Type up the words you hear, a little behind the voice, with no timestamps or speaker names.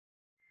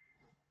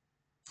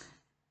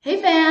Hey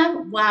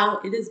fam!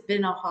 Wow, it has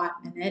been a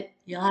hot minute.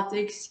 You'll have to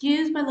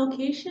excuse my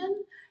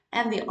location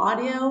and the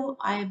audio.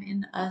 I am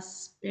in a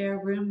spare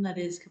room that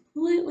is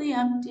completely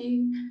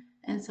empty.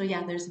 And so,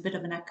 yeah, there's a bit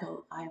of an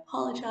echo. I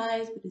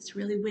apologize, but it's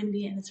really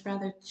windy and it's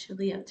rather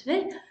chilly out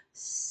today.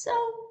 So,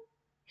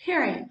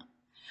 here I am.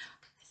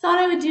 I thought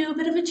I would do a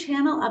bit of a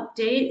channel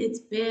update.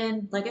 It's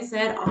been, like I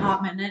said, a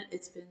hot minute.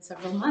 It's been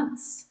several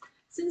months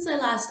since I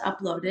last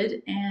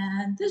uploaded,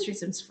 and there's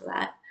reasons for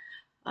that.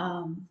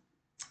 Um,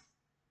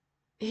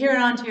 Here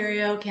in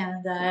Ontario,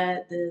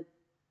 Canada, the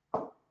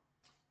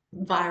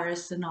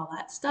virus and all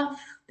that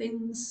stuff,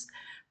 things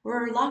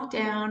were locked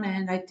down,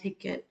 and I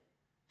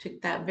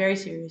took that very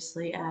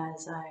seriously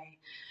as I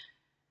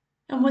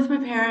am with my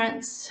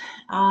parents,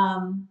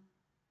 um,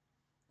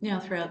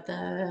 throughout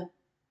the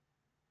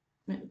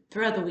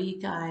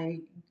week. I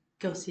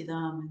go see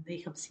them and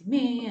they come see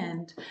me,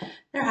 and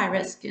they're high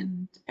risk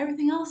and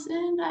everything else.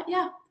 And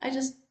yeah, I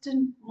just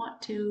didn't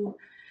want to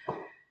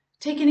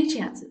take any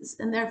chances,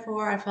 and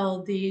therefore I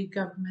followed the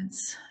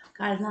government's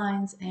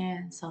guidelines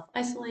and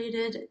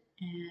self-isolated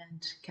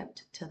and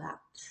kept to that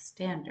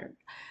standard.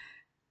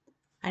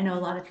 I know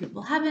a lot of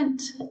people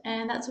haven't,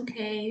 and that's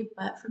okay,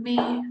 but for me,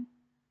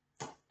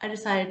 I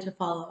decided to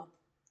follow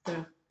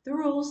the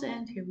rules,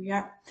 and here we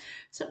are.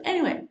 So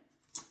anyway,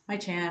 my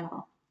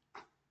channel.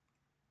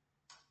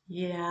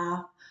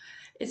 Yeah,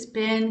 it's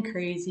been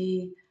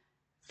crazy.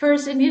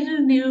 First, I needed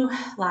a new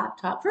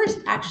laptop. First,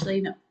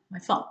 actually, no, my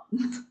phone,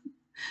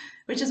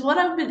 which is what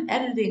I've been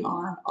editing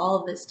on all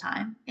of this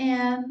time.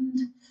 And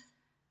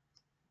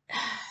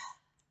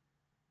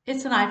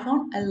it's an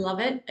iPhone. I love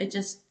it. I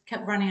just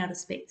kept running out of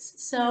space.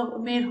 So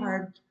it made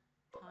hard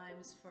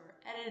times for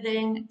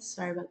editing.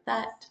 Sorry about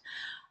that.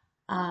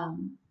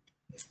 Um,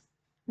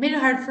 Made it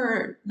hard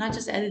for not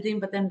just editing,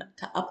 but then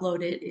to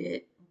upload it.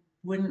 It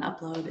wouldn't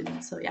upload.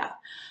 And so, yeah.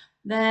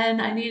 Then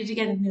I needed to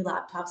get a new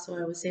laptop, so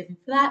I was saving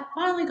for that.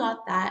 Finally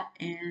got that.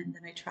 And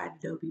then I tried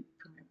Adobe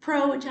Premiere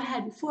Pro, which I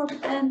had before,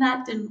 but then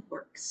that didn't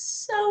work.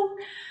 So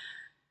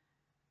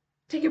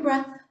take a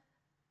breath.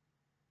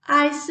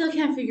 I still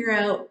can't figure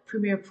out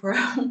Premiere Pro.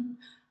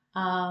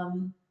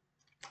 um,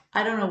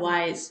 I don't know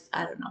why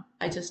I don't know.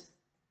 I just,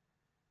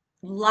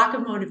 lack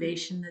of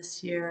motivation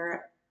this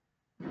year,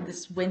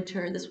 this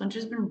winter. This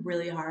winter's been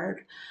really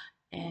hard.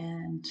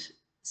 And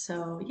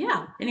so,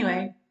 yeah,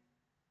 anyway,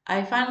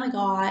 I finally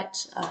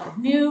got a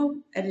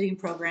new editing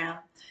program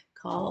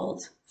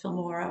called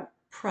Filmora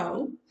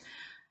Pro,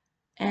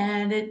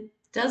 and it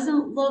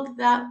doesn't look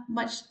that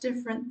much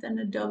different than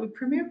Adobe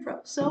Premiere Pro.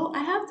 So I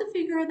have to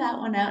figure that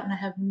one out, and I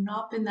have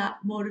not been that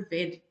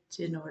motivated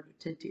in order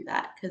to do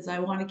that because I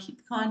want to keep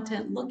the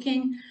content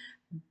looking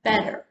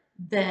better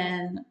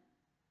than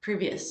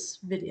previous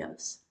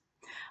videos.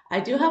 I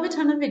do have a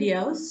ton of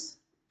videos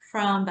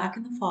from back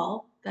in the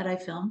fall that I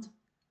filmed,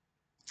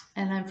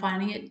 and I'm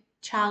finding it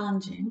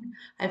challenging.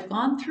 I've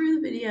gone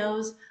through the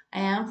videos.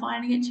 I am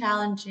finding it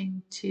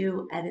challenging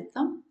to edit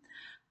them.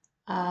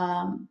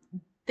 Um,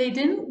 they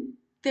didn't,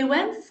 they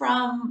went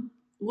from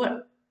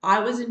what I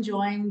was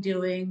enjoying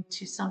doing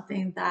to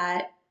something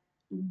that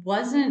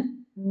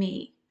wasn't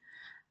me.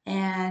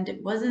 And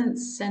it wasn't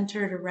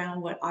centered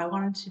around what I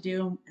wanted to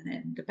do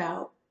and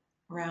about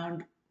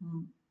around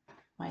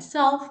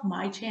myself,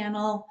 my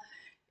channel.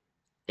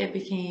 It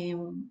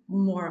became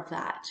more of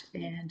that.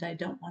 And I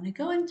don't want to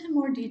go into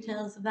more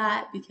details of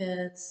that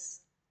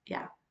because,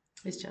 yeah,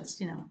 it's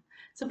just,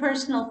 it's a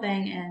personal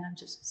thing. And I'm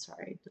just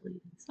sorry,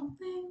 deleting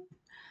something.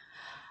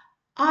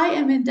 I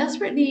am in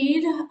desperate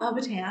need of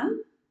a tan.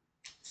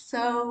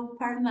 So,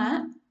 pardon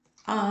that.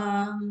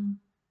 Um,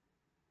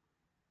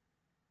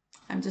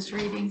 I'm just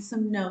reading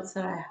some notes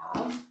that I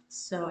have.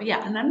 So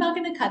yeah, and I'm not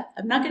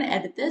gonna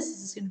edit this.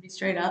 This is gonna be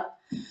straight up.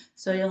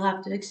 So you'll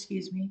have to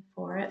excuse me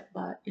for it,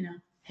 but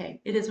hey,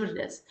 it is what it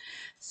is.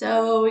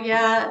 So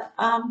yeah,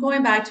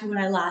 going back to when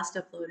I last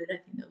uploaded, I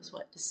think it was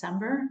what,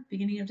 December,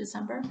 beginning of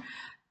December.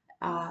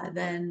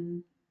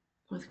 Then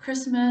with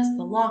Christmas,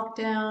 the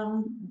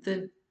lockdown,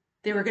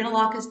 they were gonna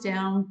lock us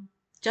down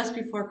just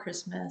before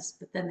Christmas,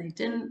 but then they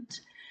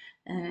didn't.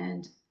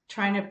 And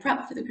trying to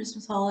prep for the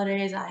Christmas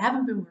holidays, I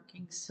haven't been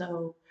working,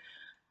 so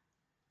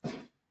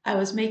I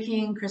was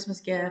making Christmas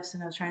gifts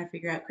and I was trying to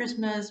figure out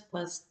Christmas,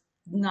 plus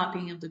not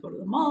being able to go to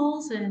the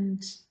malls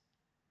and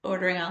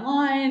ordering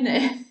online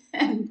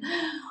and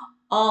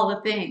all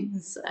the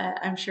things.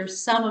 I'm sure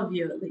some of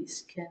you at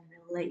least can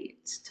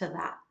relate to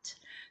that.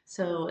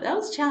 So that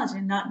was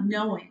challenging, not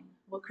knowing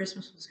what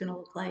Christmas was going to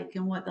look like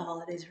and what the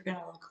holidays were going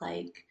to look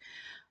like.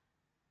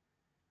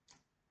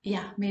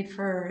 Yeah, made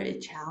for a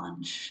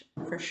challenge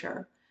for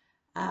sure.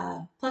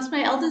 Plus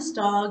my eldest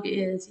dog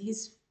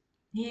he's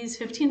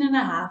 15 and a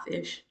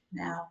half-ish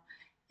now,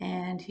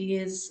 and he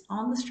is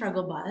on the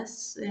struggle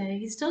bus.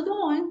 He's still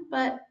going,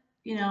 but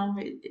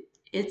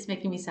it's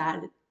making me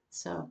sad.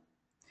 So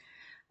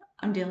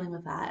I'm dealing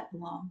with that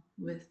along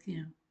with,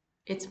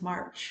 it's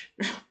March.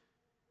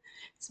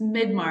 It's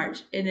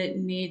mid-March and it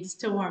needs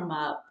to warm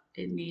up.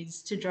 It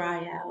needs to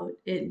dry out.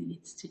 It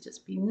needs to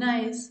just be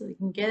nice so we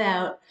can get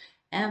out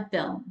and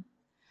film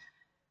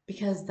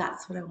because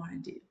that's what I want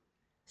to do.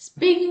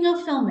 Speaking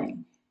of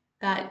filming,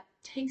 that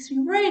takes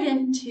me right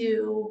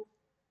into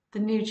the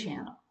new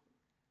channel.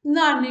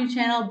 Not a new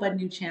channel, but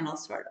new channel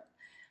sort of.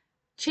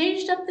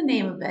 Changed up the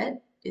name of it.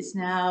 It's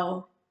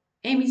now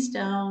Amy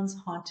Stone's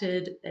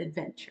Haunted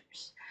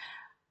Adventures.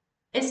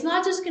 It's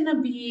not just going to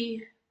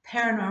be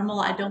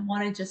paranormal. I don't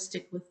want to just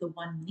stick with the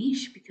one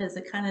niche because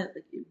it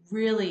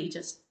really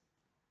just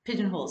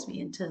pigeonholes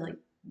me into like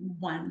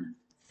one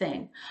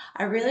thing.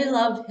 I really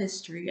love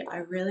history. I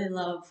really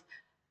love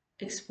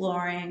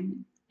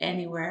exploring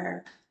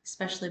anywhere,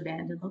 especially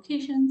abandoned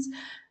locations,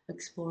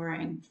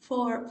 exploring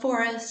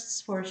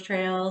forests, forest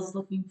trails,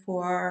 looking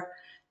for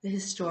the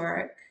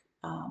historic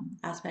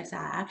aspects.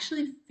 I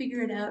actually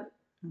figured out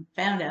and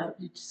found out,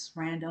 it's just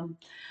random,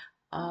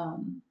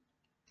 um,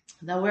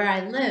 that where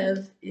I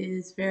live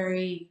is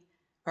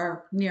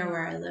or near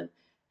where I live,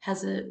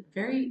 has a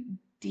very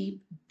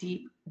deep,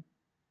 deep,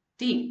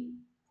 deep,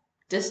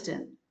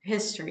 distant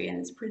history, and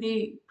it's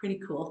pretty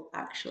cool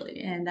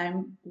actually. And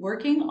I'm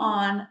working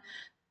on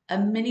a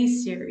mini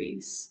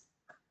series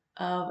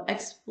of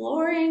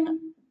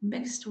exploring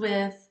mixed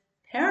with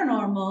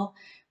paranormal,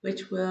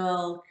 which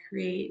will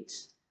create,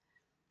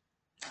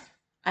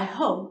 I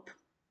hope,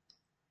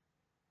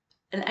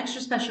 an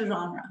extra special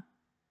genre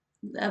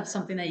of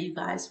something that you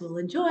guys will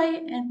enjoy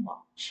and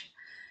watch.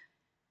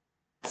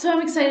 So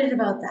I'm excited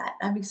about that.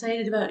 I'm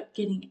excited about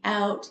getting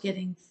out,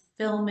 getting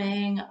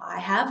filming. I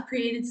have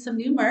created some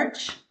new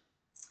merch.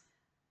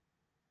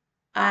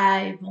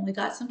 I've only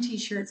got some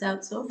t-shirts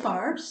out so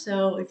far,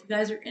 so if you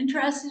guys are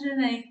interested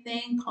in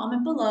anything,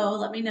 comment below,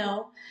 let me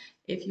know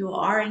if you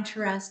are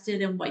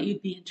interested in what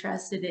you'd be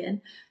interested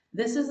in.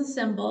 This is a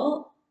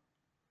symbol,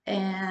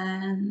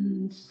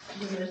 and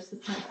here's the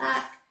front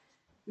back,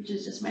 which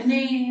is just my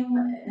name,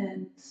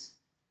 and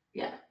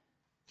yeah,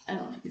 I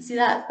don't know if you can see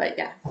that, but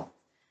yeah.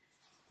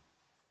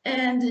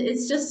 And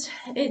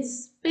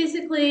it's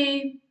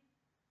basically,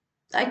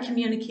 I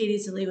communicate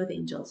easily with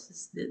angels,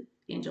 it's the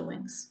angel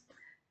wings.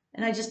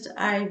 And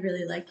I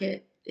really like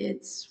it.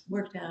 It's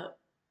worked out.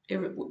 It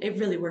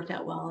really worked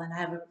out well. And I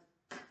have a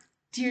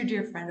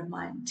dear friend of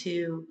mine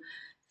to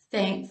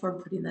thank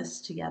for putting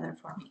this together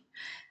for me.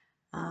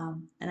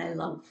 And I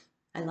love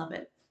it. I love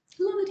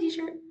the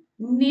t-shirt.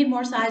 Need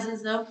more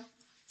sizes though.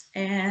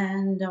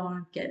 And I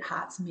want to get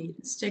hats made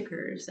and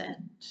stickers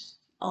and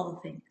all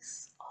the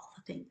things.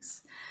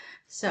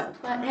 So,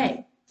 but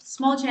hey,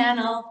 small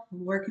channel,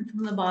 working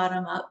from the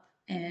bottom up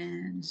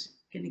and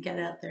gonna get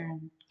out there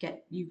and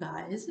get you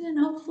guys, and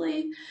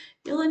hopefully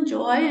you'll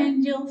enjoy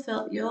and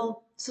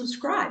you'll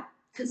subscribe,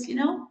 because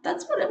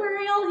that's what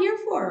we're all here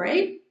for,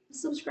 right?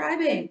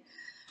 Subscribing.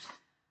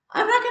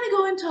 I'm not gonna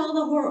go into all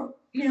the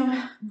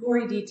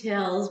gory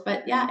details,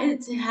 but yeah,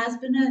 it's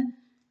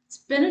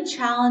been a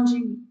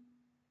challenging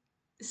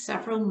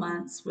several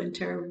months.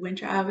 Winter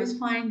I always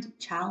find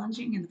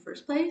challenging in the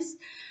first place.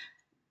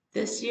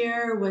 This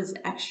year was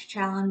extra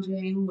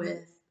challenging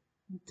with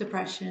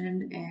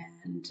depression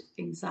and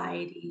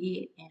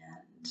anxiety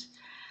and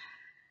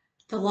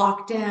the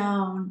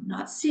lockdown,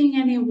 not seeing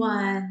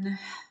anyone.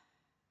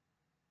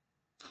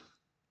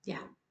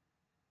 Yeah,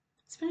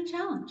 it's been a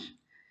challenge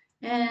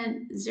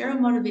and zero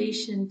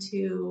motivation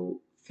to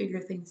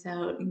figure things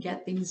out and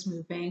get things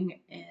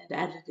moving and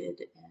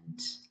edited. And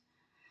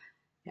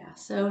yeah,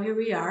 so here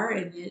we are,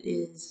 and it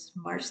is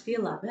March the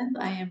 11th.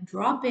 I am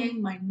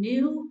dropping my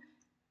new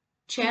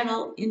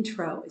channel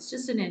intro. It's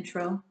just an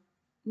intro,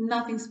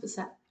 nothing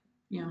specific,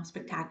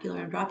 spectacular.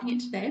 I'm dropping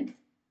it today.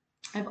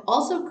 I've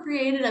also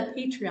created a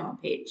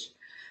Patreon page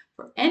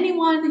for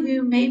anyone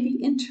who may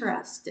be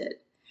interested.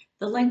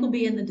 The link will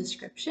be in the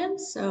description.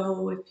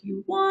 So if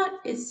you want,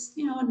 it's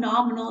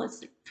nominal.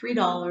 It's like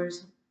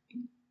 $3.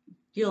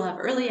 You'll have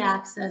early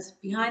access,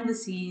 behind the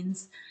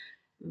scenes,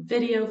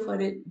 video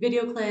footage,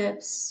 video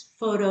clips,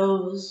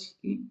 photos,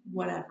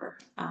 whatever.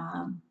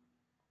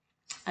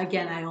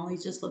 Again, I only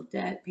just looked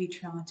at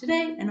Patreon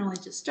today and only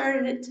just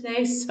started it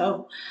today,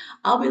 so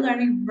I'll be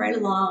learning right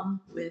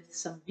along with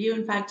some of you.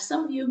 In fact,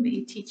 some of you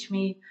may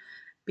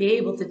be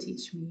able to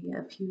teach me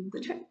a few of the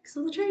tricks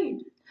of the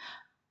trade.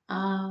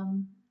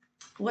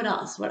 What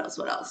else?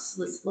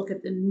 Let's look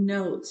at the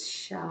notes,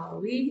 shall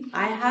we?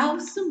 I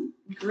have some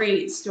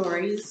great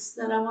stories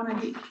that I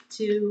wanted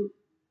to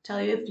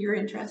tell you if you're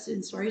interested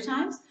in story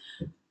times.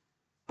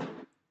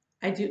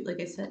 I do, like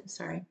I said,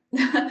 sorry.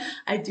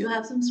 I do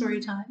have some story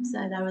times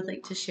that I would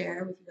like to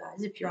share with you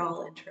guys if you're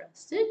all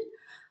interested.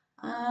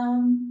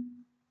 I'm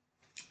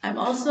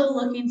also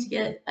looking to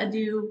get a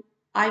new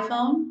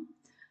iPhone.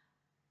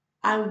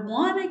 I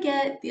want to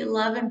get the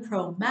 11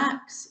 Pro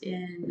Max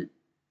in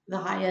the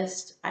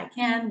highest I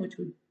can, which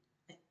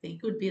I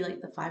think would be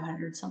like the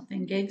 500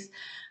 something gigs.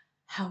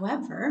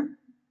 However,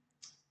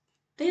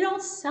 they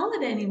don't sell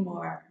it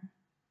anymore.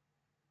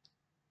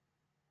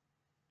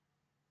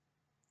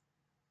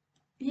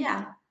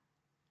 Yeah,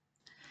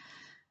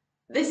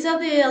 they sell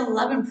the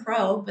 11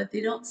 Pro, but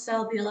they don't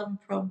sell the 11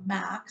 Pro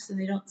Max, and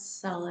they don't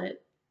sell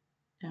it.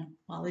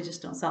 Well, they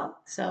just don't sell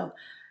it. So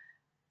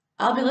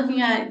I'll be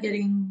looking at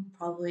getting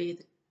probably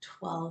the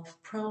 12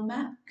 Pro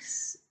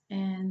Max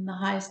and the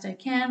highest I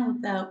can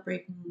without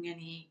breaking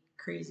any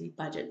crazy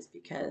budgets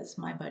because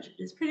my budget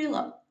is pretty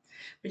low,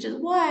 which is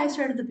why I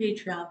started the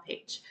Patreon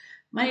page.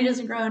 Money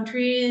doesn't grow on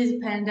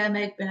trees,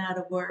 pandemic, been out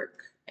of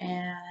work,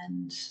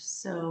 and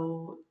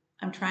so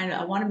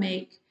I want to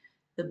make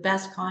the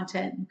best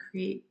content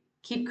and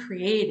keep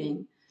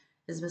creating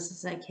as best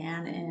as I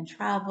can, and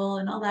travel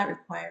and all that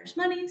requires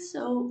money.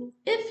 So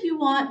if you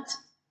want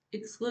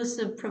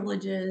exclusive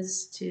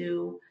privileges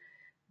to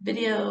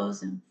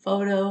videos and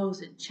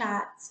photos and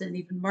chats and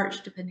even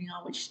merch, depending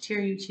on which tier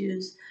you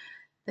choose,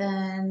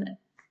 then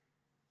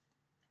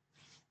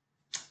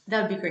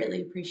that would be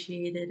greatly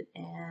appreciated.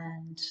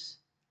 And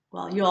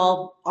well, you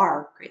all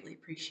are greatly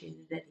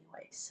appreciated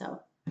anyway. So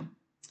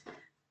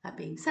that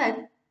being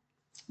said,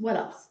 what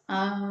else?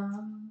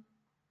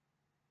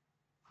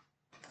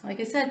 Like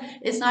I said,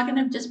 it's not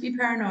going to just be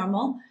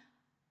paranormal.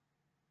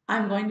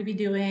 I'm going to be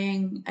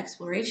doing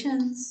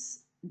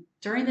explorations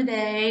during the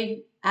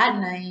day, at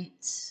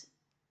night.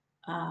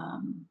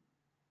 Um,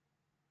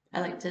 I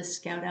like to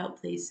scout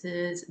out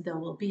places. There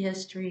will be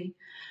history.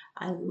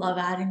 I love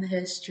adding the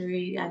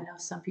history. I know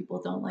some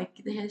people don't like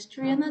the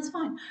history, and that's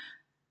fine.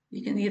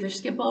 You can either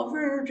skip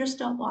over it or just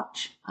don't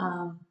watch.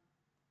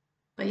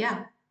 But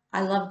yeah,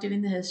 I love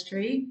doing the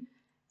history.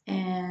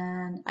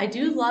 And I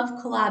do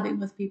love collabing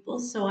with people,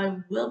 so I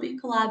will be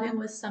collabing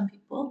with some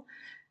people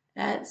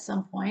at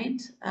some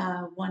point.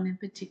 One in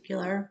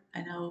particular,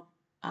 I know,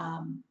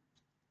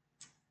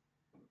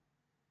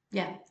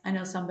 yeah, I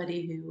know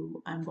somebody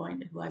who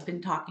I've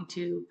been talking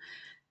to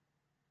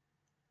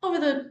over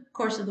the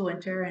course of the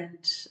winter,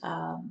 and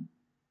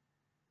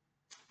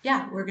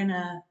yeah, we're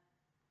gonna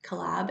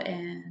collab.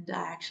 And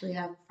I actually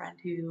have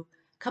a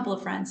couple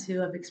of friends who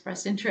have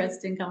expressed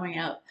interest in coming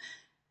out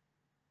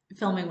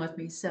filming with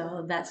me,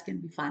 so that's gonna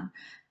be fun.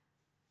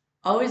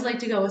 Always like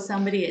to go with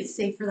somebody. It's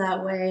safer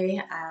that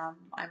way.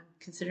 I'm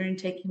considering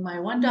taking my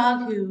one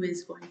dog who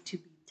is going to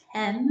be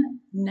 10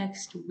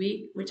 next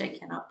week, which I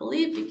cannot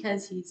believe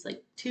because he's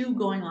like 2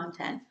 going on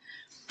 10,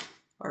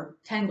 or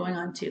 10 going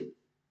on 2.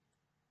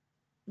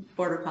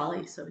 Border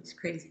Collie, so he's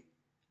crazy.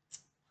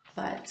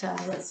 But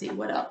let's see,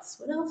 what else?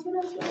 What else?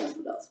 What else? What else?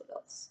 What else? What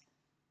else?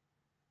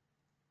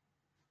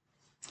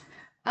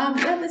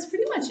 Yeah, that's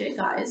pretty much it,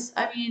 guys.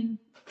 I mean,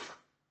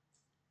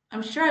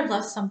 I'm sure I've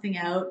left something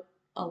out,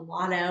 a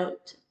lot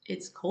out.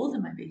 It's cold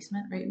in my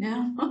basement right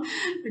now,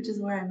 which is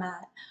where I'm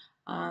at.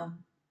 Um,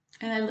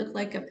 and I look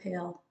like a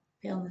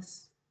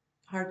paleness,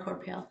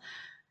 hardcore pale.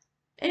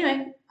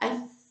 Anyway,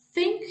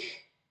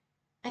 think,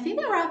 I think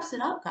that wraps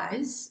it up,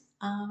 guys.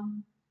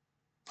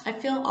 I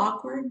feel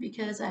awkward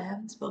because I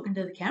haven't spoken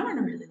to the camera in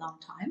a really long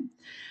time,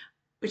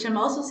 which I'm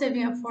also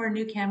saving up for a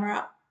new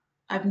camera.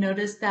 I've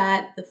noticed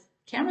that the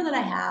camera that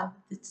I have,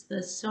 it's the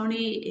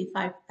Sony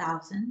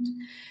a5000.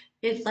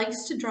 It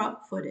likes to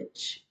drop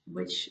footage,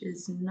 which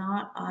is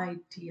not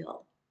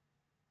ideal.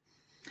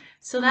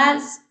 So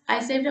I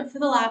saved up for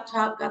the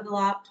laptop, got the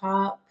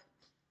laptop.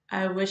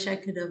 I wish I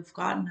could have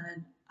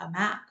gotten a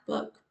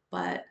MacBook,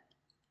 but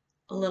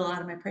a little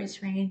out of my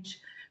price range.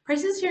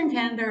 Prices here in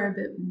Canada are a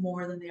bit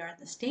more than they are in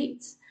the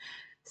States.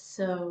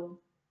 So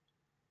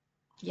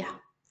yeah.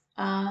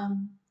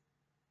 Um,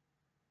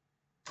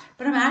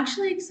 but I'm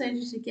actually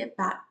excited to get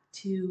back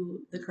to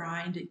the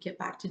grind and get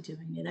back to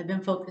doing it. I've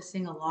been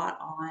focusing a lot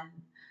on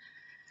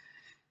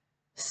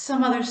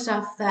some other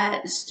stuff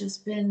that's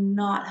just been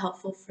not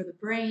helpful for the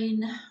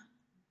brain.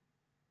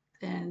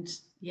 And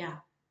yeah,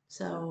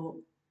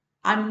 so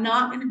I'm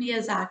not going to be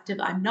as active.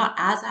 I'm not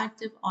as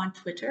active on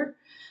Twitter.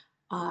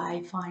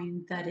 I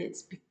find that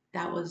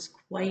that was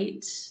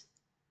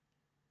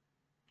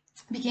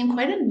became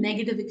quite a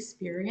negative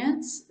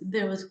experience.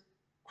 There was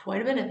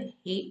quite a bit of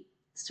hate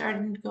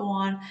starting to go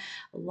on,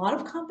 a lot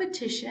of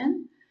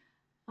competition,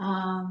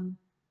 um,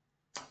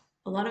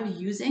 a lot of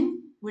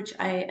using, which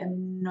I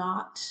am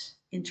not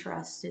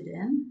interested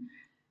in.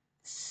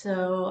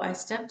 So I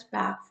stepped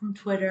back from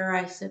Twitter.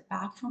 I stepped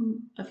back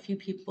from a few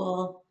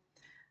people.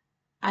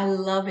 I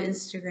love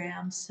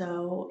Instagram,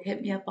 so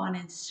hit me up on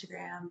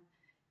Instagram,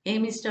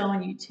 Amy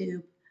Stone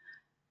YouTube,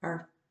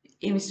 or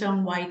Amy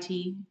Stone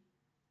YT.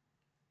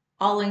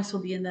 All links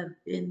will be in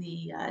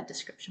the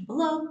description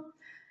below.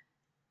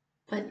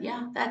 But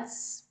yeah,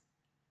 that's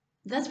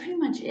pretty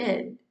much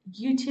it.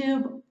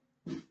 YouTube,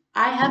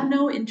 I have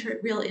no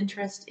real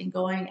interest in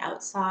going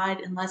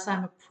outside unless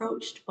I'm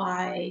approached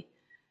by,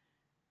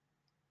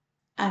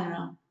 I don't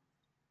know,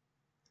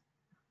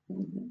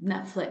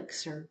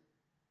 Netflix or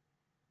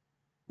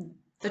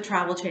the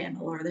Travel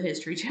Channel or the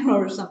History Channel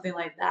or something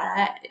like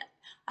that.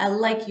 I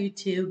like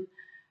YouTube.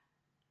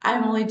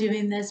 I'm only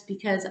doing this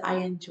because I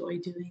enjoy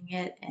doing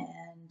it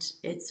and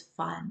it's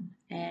fun.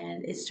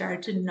 And it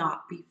started to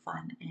not be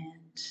fun.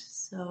 And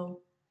so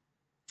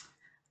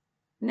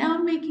now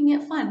I'm making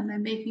it fun.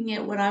 I'm making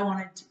it what I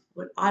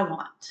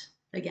want.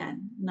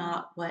 Again,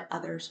 not what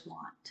others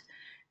want.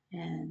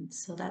 And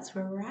so that's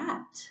where we're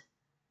at.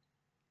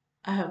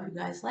 I hope you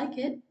guys like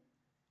it.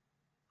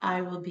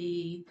 I will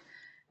be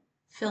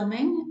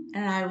filming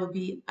and I will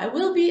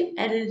be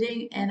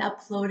editing and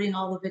uploading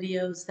all the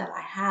videos that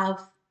I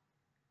have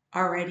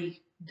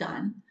already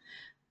done.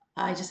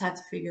 I just have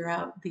to figure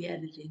out the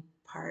editing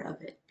part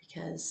of it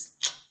because,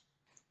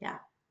 yeah,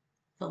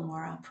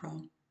 Filmora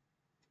Pro,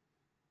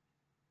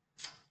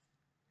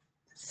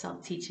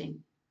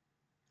 self-teaching,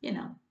 you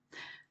know.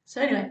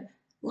 So anyway,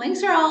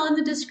 links are all in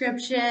the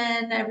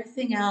description,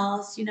 everything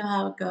else, you know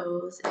how it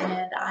goes.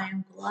 And I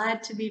am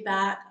glad to be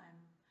back.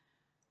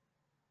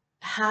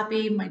 I'm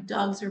happy. My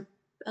dogs are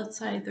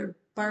outside, they're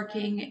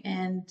barking,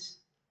 and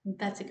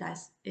that's it,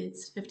 guys.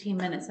 It's 15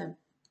 minutes.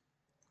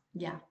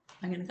 Yeah,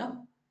 I'm gonna go.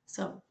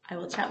 So I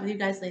will chat with you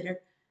guys later.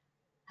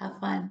 Have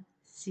fun.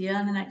 See you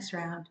on the next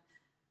round.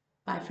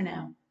 Bye for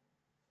now.